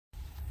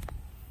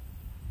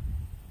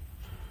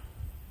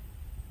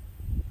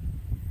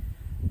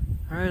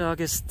Alright,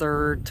 August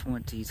 3rd,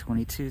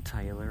 2022,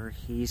 Tyler.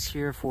 He's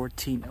here,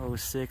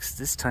 1406,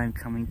 this time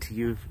coming to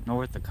you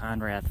north of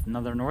Conrath.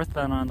 Another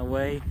northbound on the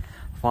way,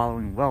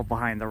 following well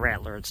behind the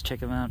Rattler. Let's check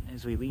him out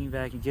as we lean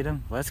back and get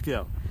him. Let's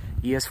go.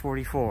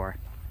 ES44.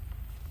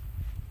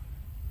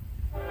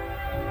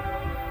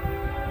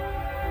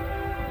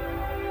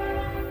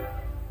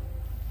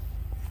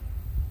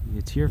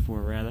 It's here for,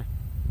 rather.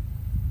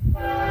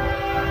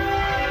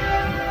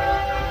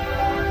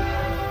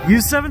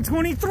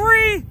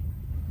 U723!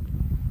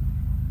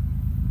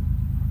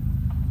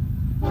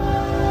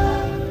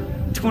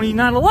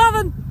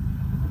 2911.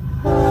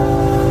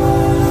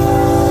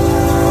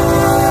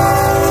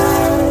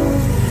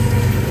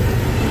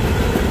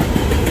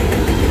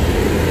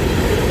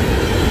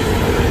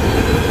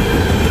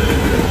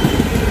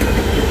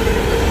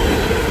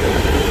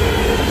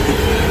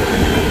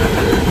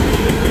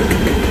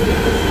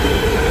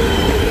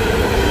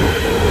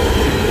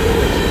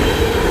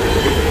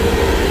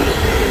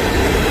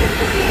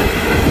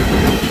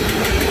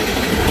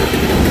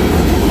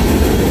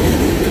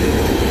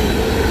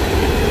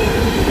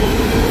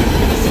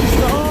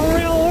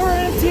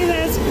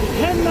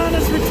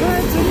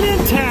 Return to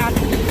Minntac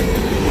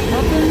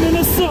up in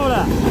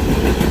Minnesota.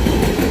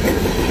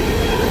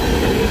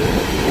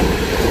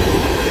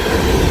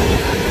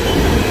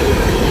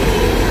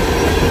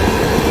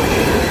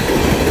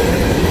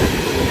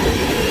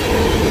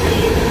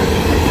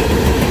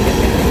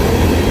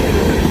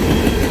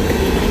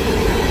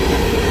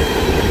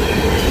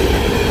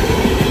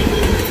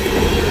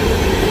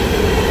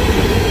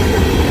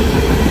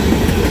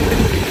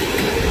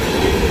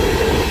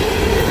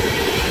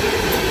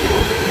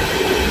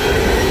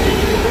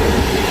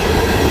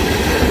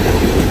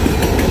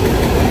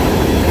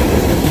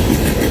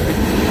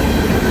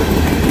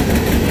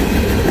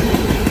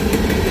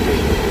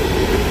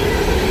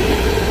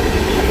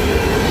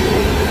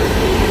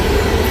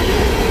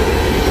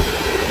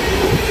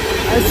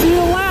 I see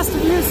the last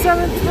of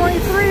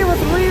U723 with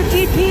the rear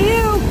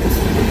GPU.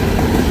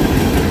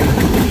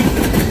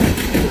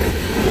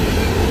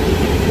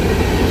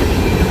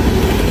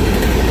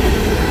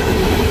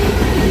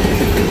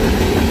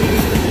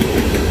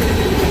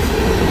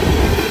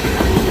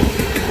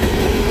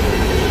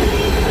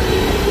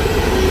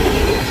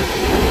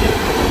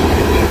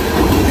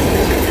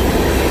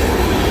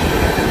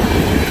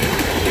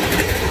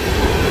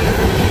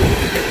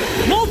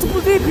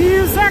 Multiple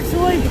GPUs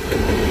actually.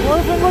 What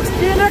if it looks to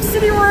be an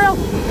ex-Citirail?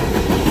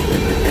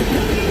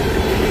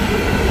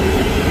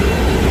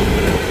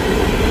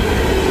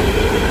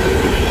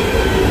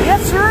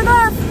 Yes, sure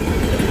enough.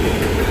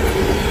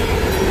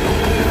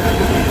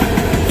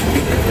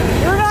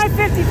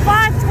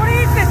 3955,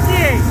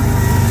 2858.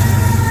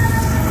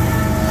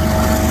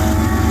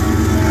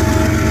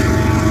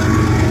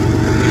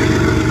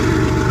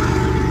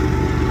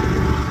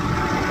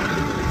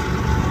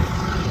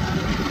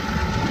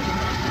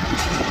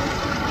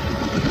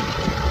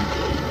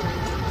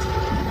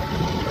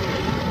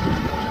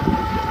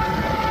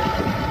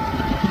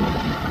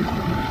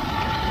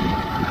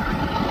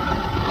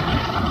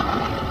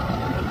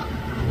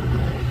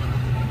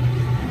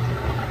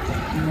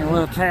 A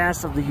little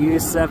pass of the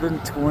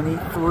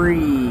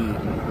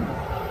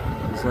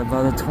U723. It's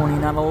about the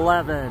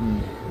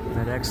 2911.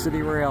 That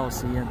ex-Citirail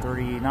CN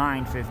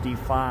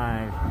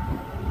 3955.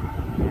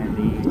 And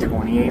the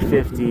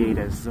 2858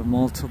 as the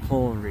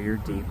multiple rear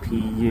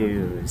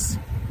DPUs.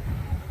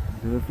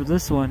 Do it for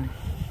this one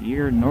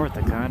here north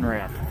of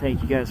Conrath.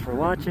 Thank you guys for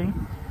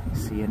watching.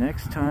 See you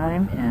next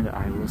time, and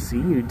I will see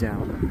you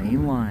down the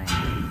main line.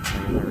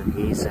 Tyler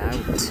is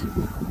out.